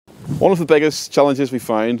One of the biggest challenges we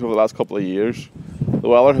found over the last couple of years, the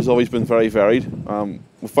weather has always been very varied.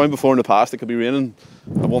 We've found before in the past it could be raining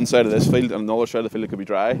on one side of this field and on another side of the field it could be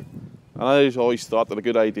dry. And I always thought that a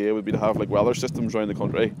good idea would be to have like weather systems around the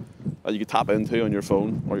country that you could tap into on your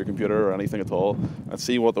phone or your computer or anything at all and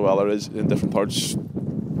see what the weather is in different parts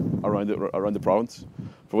around the province.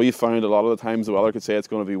 But we found a lot of the times the weather could say it's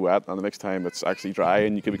going to be wet and the next time it's actually dry,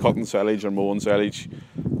 and you could be cutting silage or mowing silage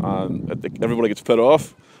and everybody gets put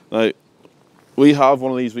off. Now, we have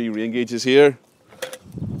one of these wee rain gauges here.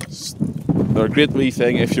 They're a great wee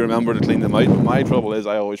thing if you remember to clean them out, but my trouble is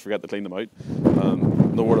I always forget to clean them out.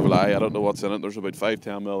 No word of a lie, I don't know what's in it. There's about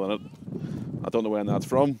 5-10 mil in it. I don't know when that's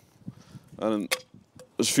from. And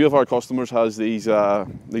there's a few of our customers has these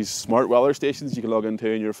smart weather stations you can log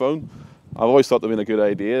into on your phone. I've always thought they'd been a good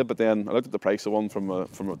idea, but then I looked at the price of one from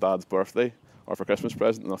my dad's birthday or for Christmas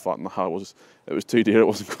present, and I thought, nah, it was too dear. It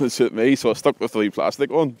wasn't going to suit me, so I stuck with the wee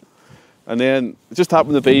plastic one. And then it just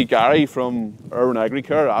happened to be Gary from Erwin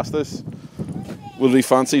Agri-Care asked us, would we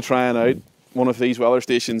fancy trying out one of these weather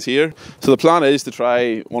stations here? So the plan is to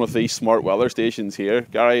try one of these smart weather stations here.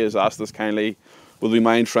 Gary has asked us kindly, would we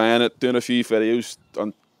mind trying it, doing a few videos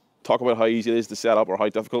and talk about how easy it is to set up or how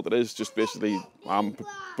difficult it is. Just basically, I'm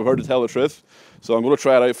prepared to tell the truth. So I'm going to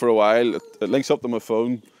try it out for a while. It links up to my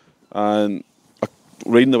phone, and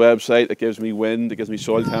reading the website, it gives me wind, it gives me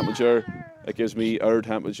soil temperature, it gives me air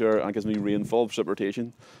temperature, and it gives me rainfall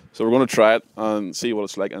precipitation. So we're going to try it and see what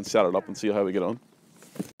it's like and set it up and see how we get on.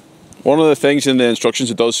 One of the things in the instructions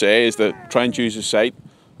it does say is that try and choose a site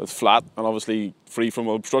that's flat and obviously free from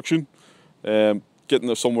obstruction. Getting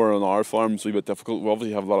there somewhere on our farm is a bit difficult. We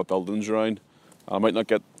obviously have a lot of buildings around. I might not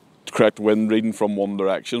get the correct wind reading from one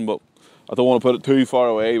direction, but I don't want to put it too far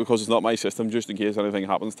away because it's not my system, just in case anything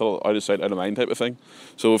happens, till out of sight, out of mind type of thing.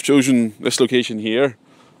 So we've chosen this location here.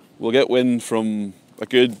 We'll get wind from a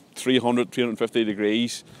good 300, 350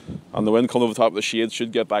 degrees, and the wind coming over the top of the shade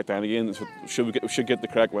should get back down again. So we should get the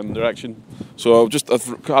correct wind direction. So I've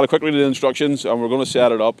had a quick read of the instructions, and we're going to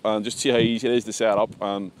set it up and just see how easy it is to set up.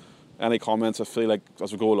 And any comments I feel like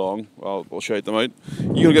as we go along, we'll shout them out.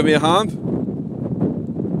 You gonna give me a hand?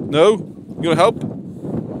 No? You gonna help?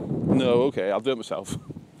 No, okay, I'll do it myself.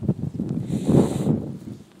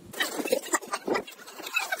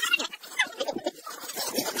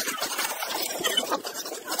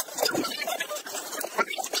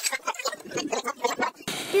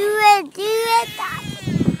 Do it,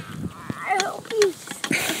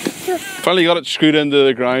 Finally got it screwed into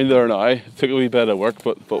the ground there now. It took a wee bit of work,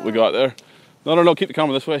 but we got there. No, keep the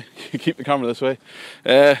camera this way. Keep the camera this way.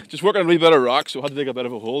 Just working on a wee bit of rock, so I had to dig a bit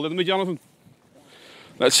of a hole, didn't we, Jonathan?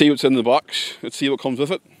 Let's see what's in the box. Let's see what comes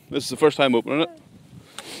with it. This is the first time opening it.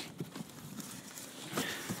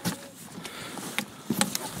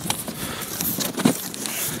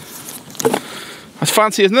 That's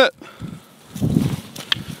fancy, isn't it?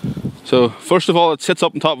 So, first of all, it sits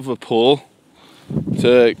up on top of a pole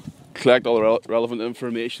to collect all the relevant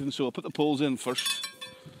information. So I'll put the poles in first,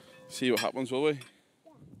 see what happens, will we?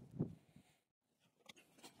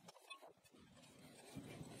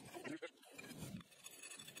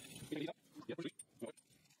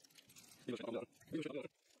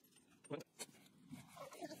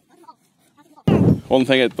 One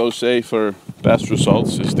thing it does say for best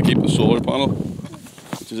results is to keep the solar panel,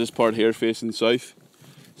 which is this part here facing south.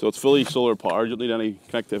 So it's fully solar powered, you don't need any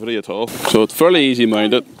connectivity at all. So it's fairly easy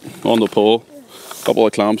mounted on the pole. A couple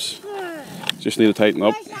of clamps, just need to tighten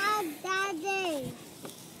up. Daddy?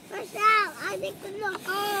 What's out? I think the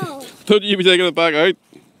hole. Don't you be taking it back out?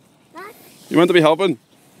 What? You meant to be helping.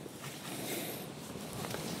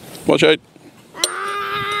 Watch out.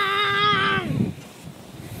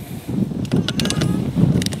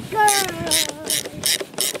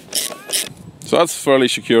 So that's fairly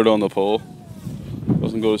secured on the pole.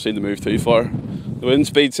 Doesn't go to seem to move too far. The wind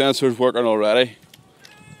speed sensor is working already,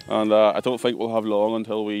 and I don't think we'll have long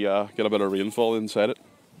until we get a bit of rainfall inside it.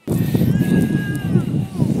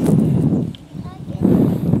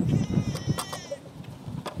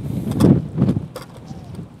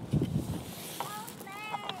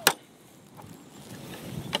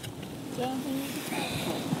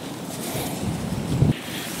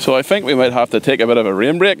 So I think we might have to take a bit of a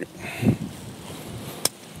rain break.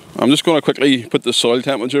 I'm just going to quickly put the soil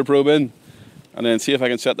temperature probe in and then see if I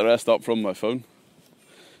can set the rest up from my phone.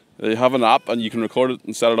 They have an app and you can record it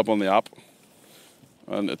and set it up on the app,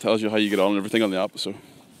 and it tells you how you get on and everything on the app. So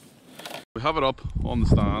we have it up on the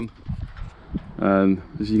stand, and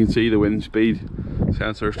as you can see the wind speed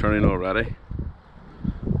sensor is turning already,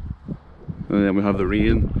 and then we have the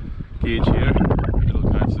rain gauge here.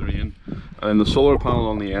 It'll catch the rain, and then the solar panel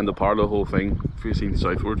on the end, the part of the whole thing facing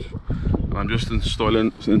southwards. And I'm just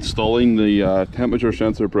installing the temperature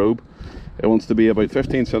sensor probe. It wants to be about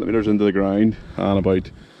 15 centimeters into the ground and about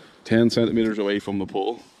 10 centimeters away from the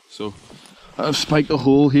pole. So I've spiked a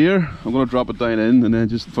hole here. I'm going to drop it down in and then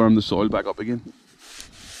just firm the soil back up again.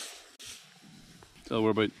 So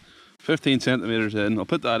we're about 15 centimeters in. I'll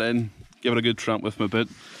put that in, give it a good tramp with my bit,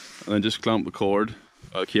 and then just clamp the cord,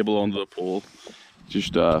 cable onto the pole,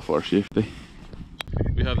 just for safety.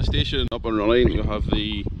 We have the station up and running. We have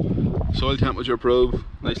the soil temperature probe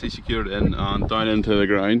nicely secured in and down into the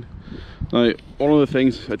ground. Now, one of the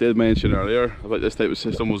things I did mention earlier about this type of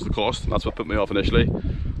system was the cost, and that's what put me off initially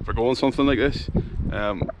for going something like this.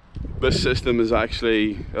 This system is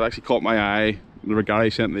actually caught my eye. Gary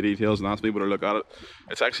sent me the details and asked me to look at it.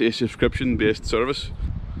 It's actually a subscription based service.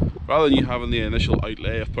 Rather than you having the initial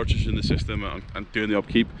outlay of purchasing the system and doing the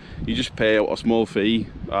upkeep, you just pay a small fee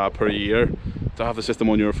per year to have the system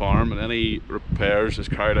on your farm, and any repairs is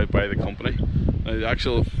carried out by the company. Now,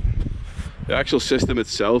 the actual system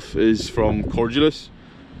itself is from Cordulus.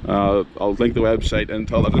 I'll link the website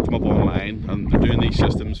and I looked them up online, and they're doing these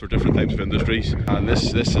systems for different types of industries. And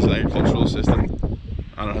this is an agricultural system,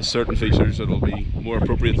 and it has certain features that will be more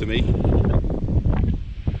appropriate to me.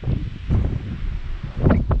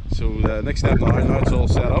 So the next step now it's all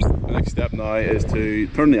set up, the next step now is to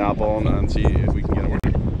turn the app on and see if we can get it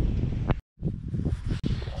working.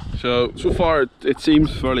 So far it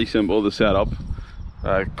seems fairly simple to set up.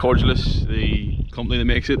 Cordulus, the company that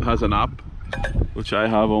makes it, has an app which I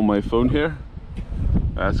have on my phone here.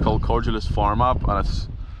 It's called Cordulus Farm app, and it's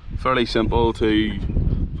fairly simple to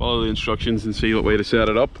follow the instructions and see what way to set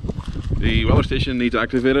it up. The weather station needs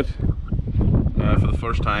activated for the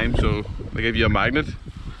first time, so they give you a magnet.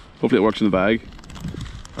 Hopefully it works in the bag,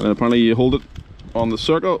 and then apparently you hold it on the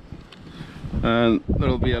circle and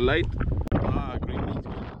there'll be a light. Green.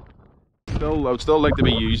 I would still like to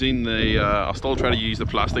be using the I'll still try to use the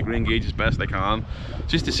plastic rain gauge as best I can,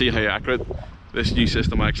 just to see how accurate this new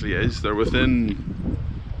system actually is. They're within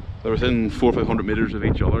 400 or 500 meters of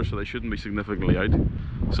each other, so they shouldn't be significantly out.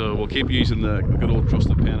 So we'll keep using the good old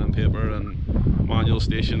trusted pen and paper and manual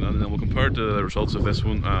station, and then we'll compare it to the results of this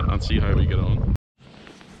one and see how we get on.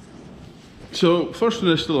 So first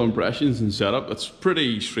initial impressions and setup, it's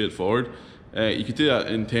pretty straightforward. You could do that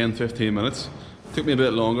in 10-15 minutes. It took me a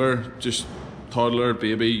bit longer, just toddler,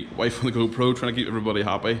 baby, wife on the GoPro, trying to keep everybody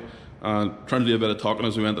happy and trying to do a bit of talking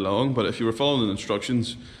as we went along. But if you were following the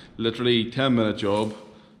instructions, literally 10-minute job,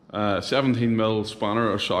 17mm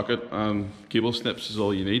spanner or socket and cable snips is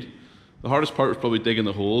all you need. The hardest part was probably digging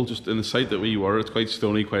the hole. Just in the site that we were, it's quite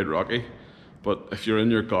stony, quite rocky. But if you're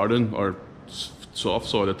in your garden or soft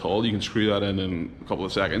soil at all, you can screw that in a couple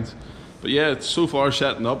of seconds. But yeah, it's so far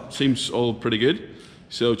setting up seems all pretty good.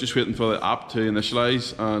 So just waiting for the app to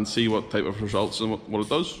initialize and see what type of results and what it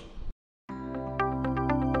does.